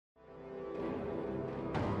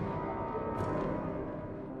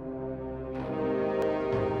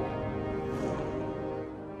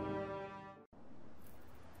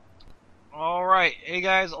Hey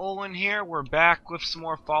guys, Olin here. We're back with some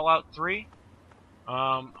more Fallout 3.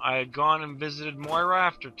 I had gone and visited Moira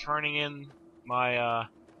after turning in my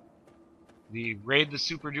the Raid the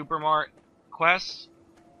Super Duper Mart quest.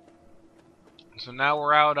 So now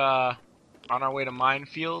we're out on our way to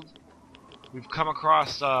Minefield. We've come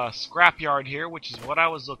across a scrapyard here, which is what I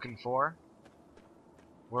was looking for,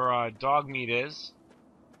 where dog meat is.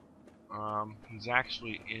 He's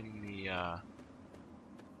actually in the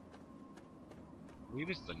I believe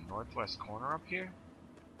it's the northwest corner up here.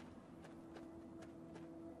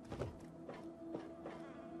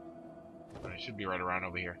 It should be right around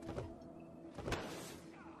over here.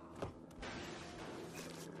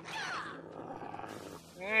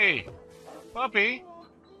 Hey, puppy!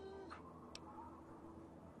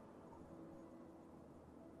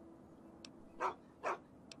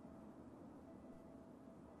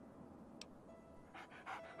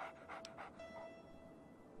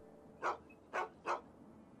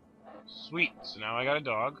 Sweet, so now I got a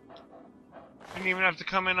dog. Didn't even have to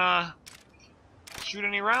come and shoot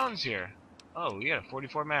any rounds here. Oh, we got a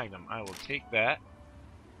 44 Magnum. I will take that.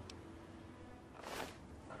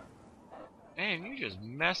 Man, you just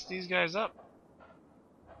messed these guys up.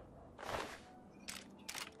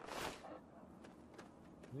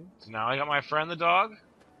 So now I got my friend the dog.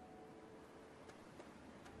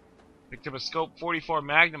 Picked up a scope 44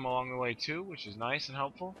 Magnum along the way too, which is nice and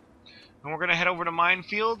helpful. And we're gonna head over to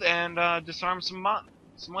Minefield and disarm some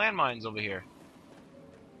landmines over here.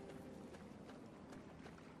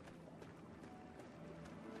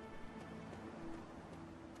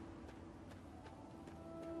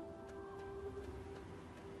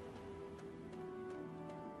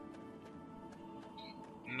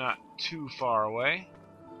 Not too far away.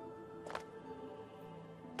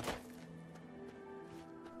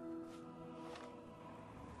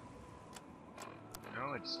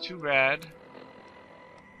 No, it's too bad.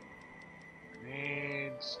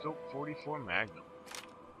 Grenade, scope 44 Magnum.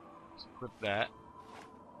 Let's equip that.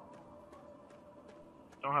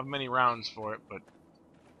 Don't have many rounds for it, but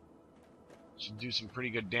should do some pretty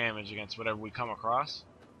good damage against whatever we come across.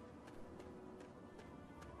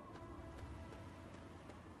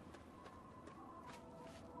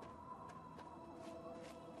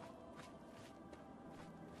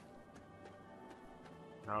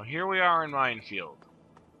 Now here we are in Minefield,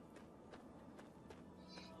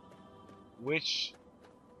 which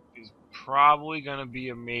is probably going to be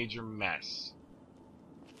a major mess.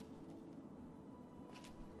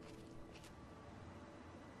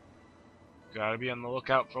 Gotta be on the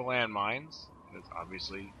lookout for landmines, because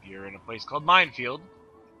obviously you're in a place called Minefield.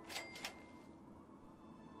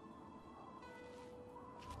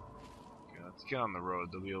 Okay, let's get on the road.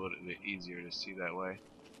 They'll be a little bit easier to see that way.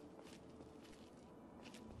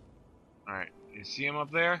 Alright, you see him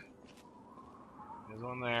up there? There's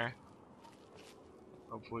one there.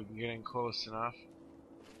 Hopefully we can get in close enough.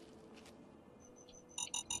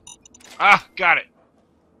 Ah! Got it!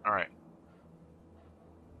 Alright.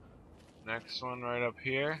 Next one right up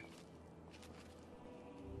here.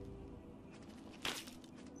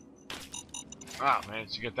 Ah,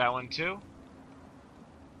 managed to get that one too.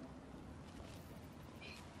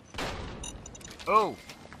 Oh!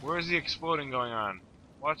 Where's the exploding going on?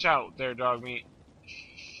 Watch out there, dog meat.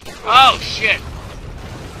 Oh, shit!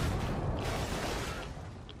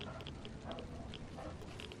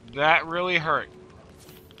 That really hurt.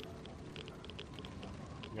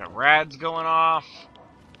 We got rads going off.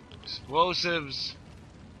 Explosives.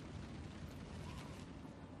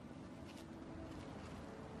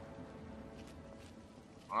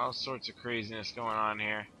 All sorts of craziness going on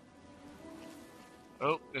here.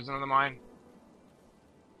 Oh, there's another mine.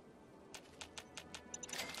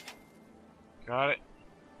 Got it.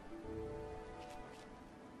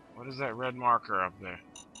 What is that red marker up there?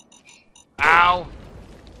 Ow!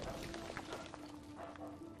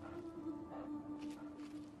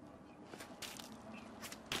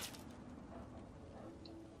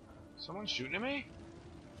 Someone shooting at me?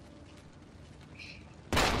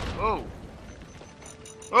 Oh!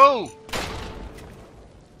 Oh!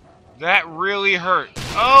 That really hurt.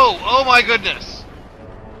 Oh! Oh my goodness!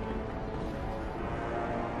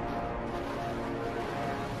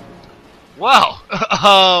 Wow!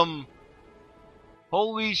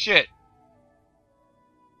 Holy shit.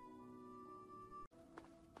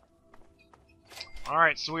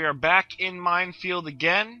 Alright, so we are back in Minefield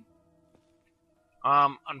again.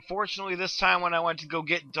 Unfortunately this time when I went to go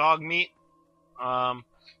get dog meat,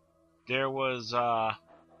 there was,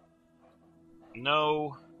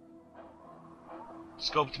 no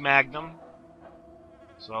scoped Magnum.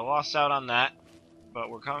 So I lost out on that. But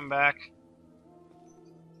we're coming back.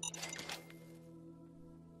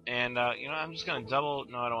 And, you know, I'm just gonna double...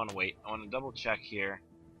 No, I don't want to wait. I want to double check here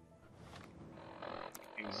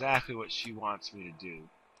exactly what she wants me to do.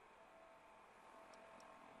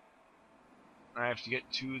 I have to get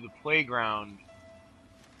to the playground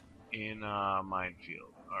in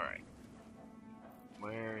Minefield. Alright.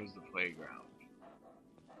 Where is the playground?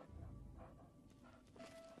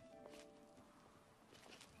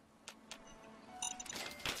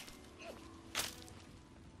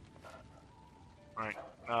 Alright.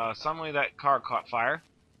 Suddenly that car caught fire.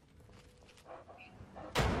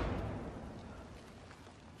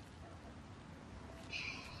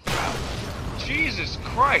 Jesus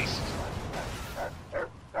Christ!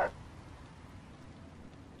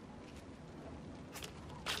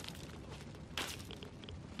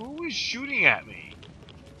 Who is shooting at me?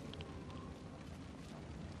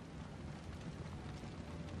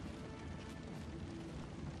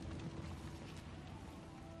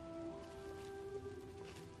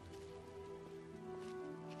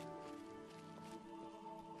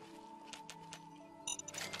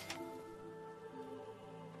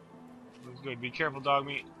 That's good. Be careful, dog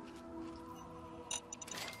meat.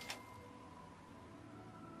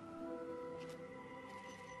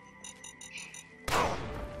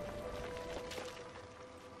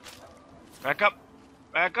 Back up!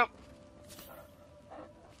 Back up!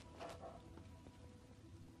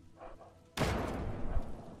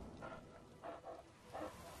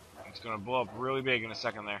 It's gonna blow up really big in a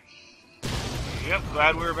second there. Yep,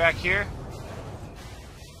 glad we were back here.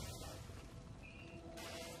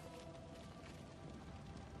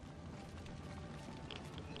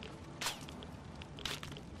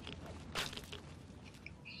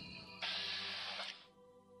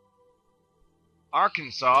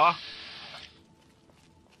 Arkansas.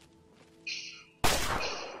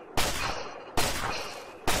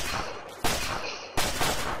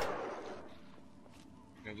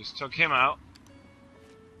 I just took him out.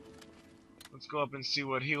 Let's go up and see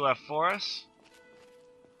what he left for us.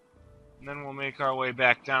 And then we'll make our way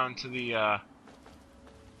back down to the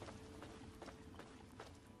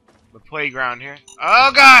playground here.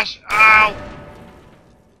 Oh gosh! Ow!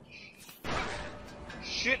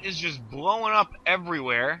 Shit is just blowing up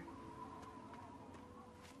everywhere.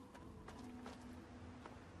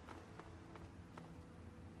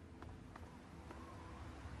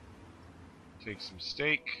 Take some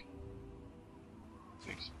steak.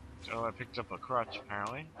 Take some... Oh, I picked up a crutch,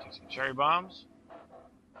 apparently. Take some cherry bombs.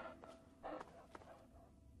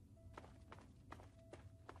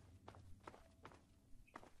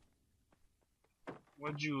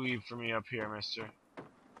 What'd you leave for me up here, mister?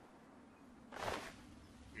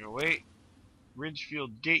 Your weight,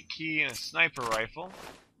 Ridgefield gate key, and a sniper rifle.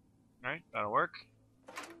 Alright, that'll work.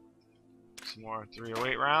 Some more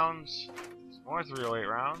 308 rounds. Some more 308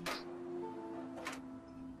 rounds.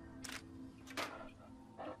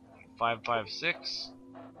 5.56.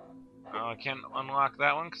 I can't unlock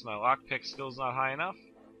that one because my lockpick skill's not high enough.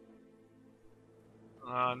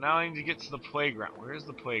 Now I need to get to the playground. Where's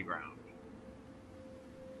the playground?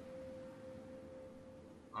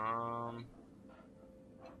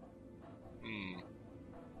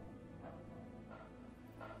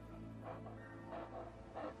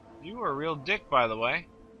 You were a real dick, by the way.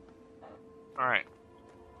 Alright.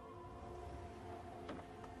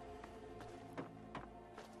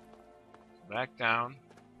 Back down.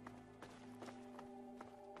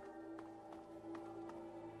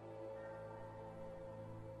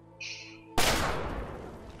 There's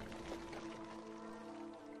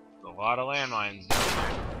a lot of landmines down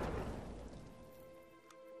there.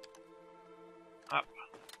 Up.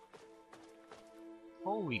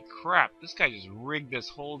 Holy crap, this guy just rigged this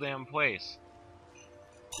whole damn place.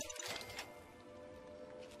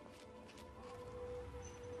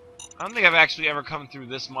 I don't think I've actually ever come through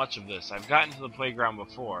this much of this. I've gotten to the playground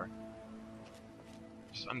before.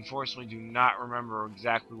 Just unfortunately do not remember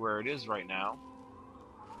exactly where it is right now.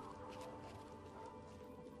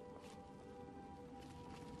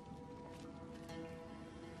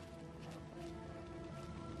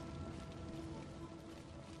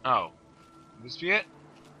 Oh. Could this be it?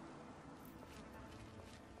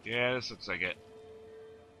 Yeah, this looks like it.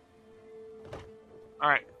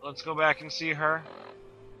 Alright, let's go back and see her.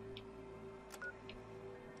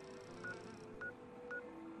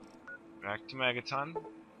 Back to Megaton,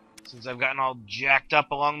 since I've gotten all jacked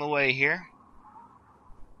up along the way here.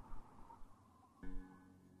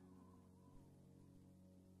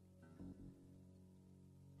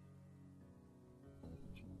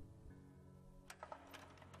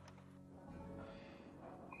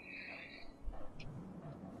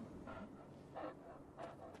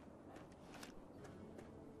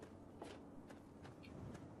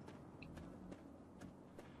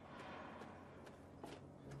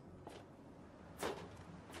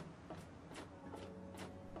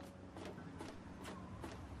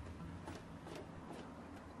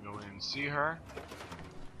 can see her.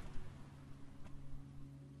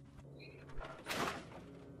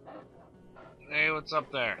 Hey, what's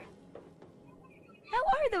up there? How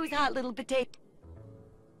are those hot little potatoes?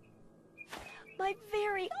 My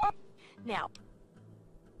very own. Now.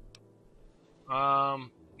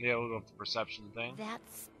 Yeah, we'll go with the perception thing.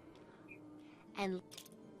 That's. And.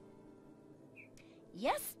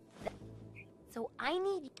 Yes. So I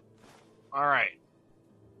need. Alright.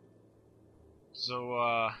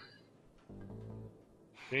 So,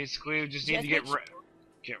 basically, we just need to get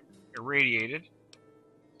irradiated.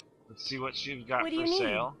 Let's see what she's got for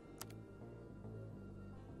sale.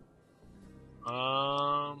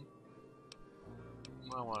 What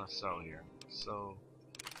do I want to sell here? So,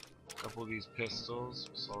 a couple of these pistols.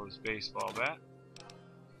 Sell this baseball bat.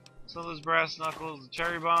 Sell those brass knuckles, the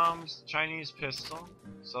cherry bombs, Chinese pistol.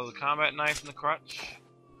 Sell the combat knife and the crutch.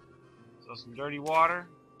 Sell some dirty water.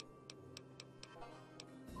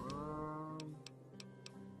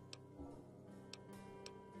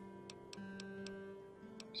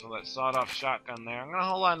 So that sawed-off shotgun there. I'm gonna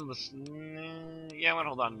hold on to the. Yeah, I'm gonna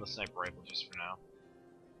hold on to the sniper rifle just for now.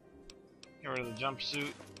 Get rid of the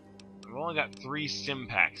jumpsuit. I've only got 3 stim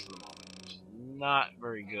packs at the moment, which is not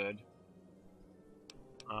very good.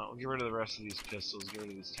 We'll get rid of the rest of these pistols. Get rid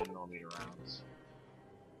of these 10mm rounds.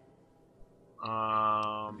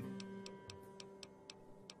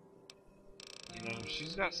 You know,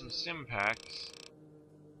 she's got some stim packs.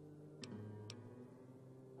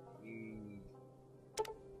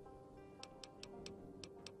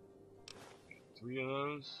 3 of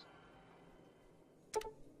those.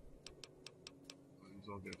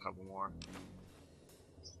 We'll get a couple more.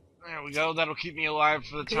 There we go. That'll keep me alive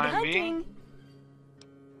for the time being.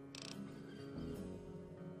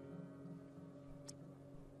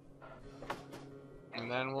 And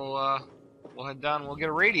then we'll head down and we'll get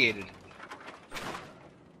irradiated.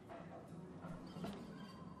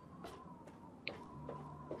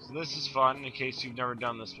 So this is fun in case you've never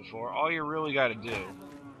done this before. All you really got to do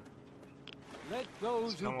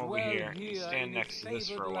is come over here and stand next to this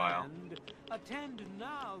for a while. Attend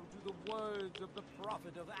now to the words of the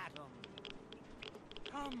prophet of Atom.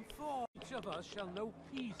 Come forth, each of us shall know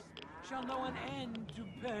peace, shall know an end to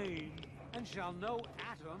pain, and shall know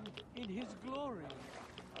Atom in his glory.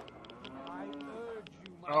 I urge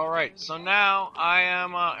you, my Alright, so now I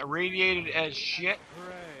am irradiated as shit.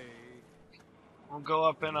 pray. We'll go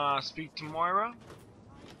up and speak to Moira.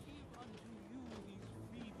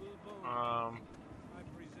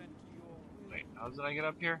 Wait, how did I get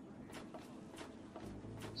up here?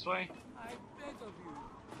 This way? I beg of you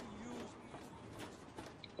to use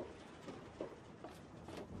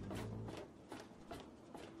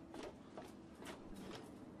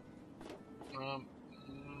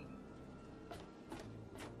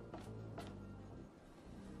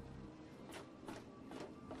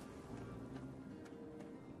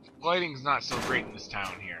Lighting's not so great in this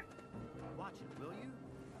town here. Watch it, will you?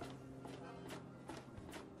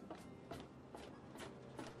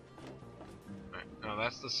 Right, no,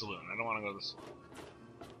 that's the saloon. I don't want to go to the saloon.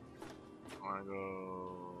 I want to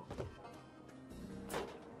go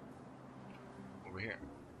over here.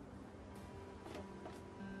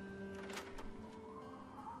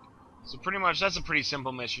 So pretty much, that's a pretty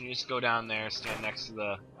simple mission. You just go down there, stand next to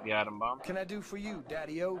the atom bomb. What can I do for you,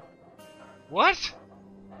 Daddy-O? What?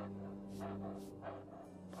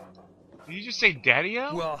 Did you just say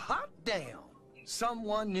Daddy-O? Well, hot damn.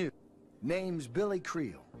 Someone new. Name's Billy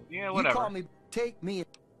Creel. Yeah, whatever. You call me, take me.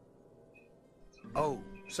 Oh,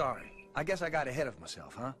 sorry. I guess I got ahead of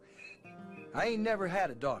myself, huh? I ain't never had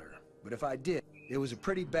a daughter, but if I did, it was a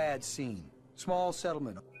pretty bad scene. Small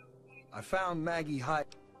settlement. I found Maggie Hyde.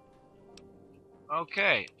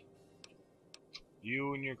 Okay.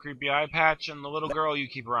 You and your creepy eye patch and the little girl you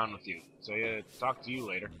keep around with you. So yeah, talk to you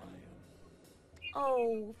later.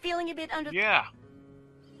 Oh, feeling a bit under. Yeah.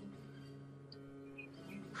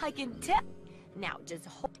 I can tell. Now just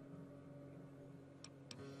hold.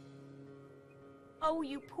 Oh,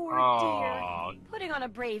 you poor dear. Putting on a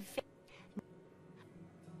brave face.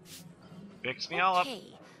 Fix me all up.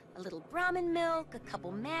 Okay, a little Brahmin milk, a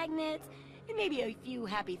couple magnets, and maybe a few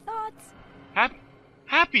happy thoughts.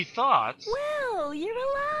 Happy thoughts? Well, you're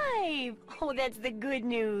alive. Oh, that's the good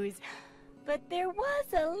news. But there was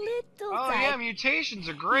a little yeah, mutations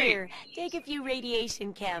are great. Here, take a few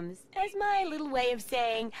radiation chems as my little way of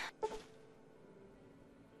saying.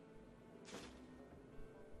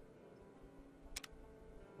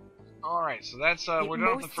 Alright, so that's, we're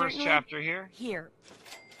done with the first chapter here. Here.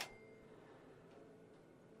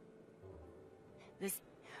 This,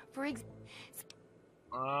 for example.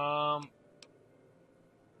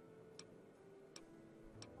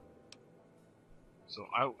 So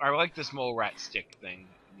I like this mole rat stick thing.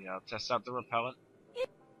 You know, test out the repellent.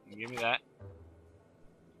 Give me that.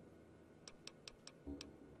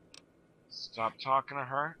 Stop talking to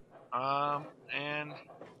her. And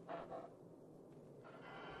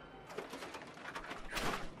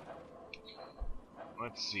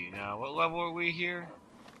let's see now. What level are we here?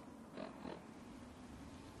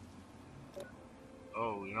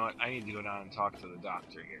 Oh, you know what? I need to go down and talk to the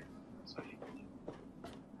doctor here. That's what I need to do.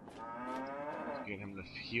 Get him to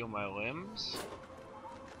heal my limbs.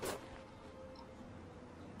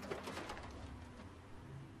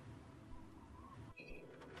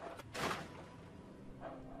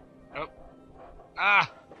 Oh.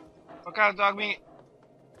 Ah! Fuck out, dog meat!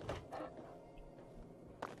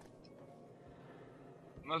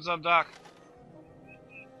 What's up, Doc?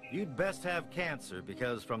 You'd best have cancer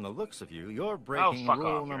because from the looks of you, you're Oh, breaking fuck rule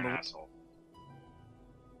off, you're an number asshole.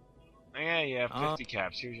 Yeah, 50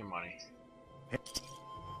 caps. Here's your money.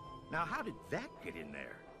 Now, how did that get in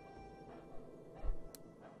there?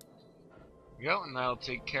 Go, and that'll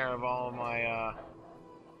take care of all of my,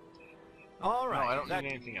 All No, right. I don't need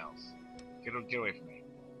anything else. Get away from me.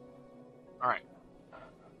 Alright.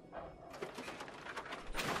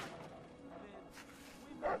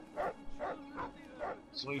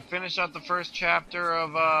 So we finished out the first chapter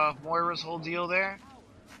of Moira's whole deal there.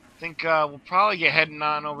 I think we'll probably get heading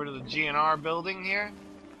on over to the GNR building here.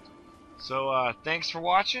 So thanks for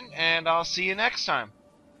watching, and I'll see you next time.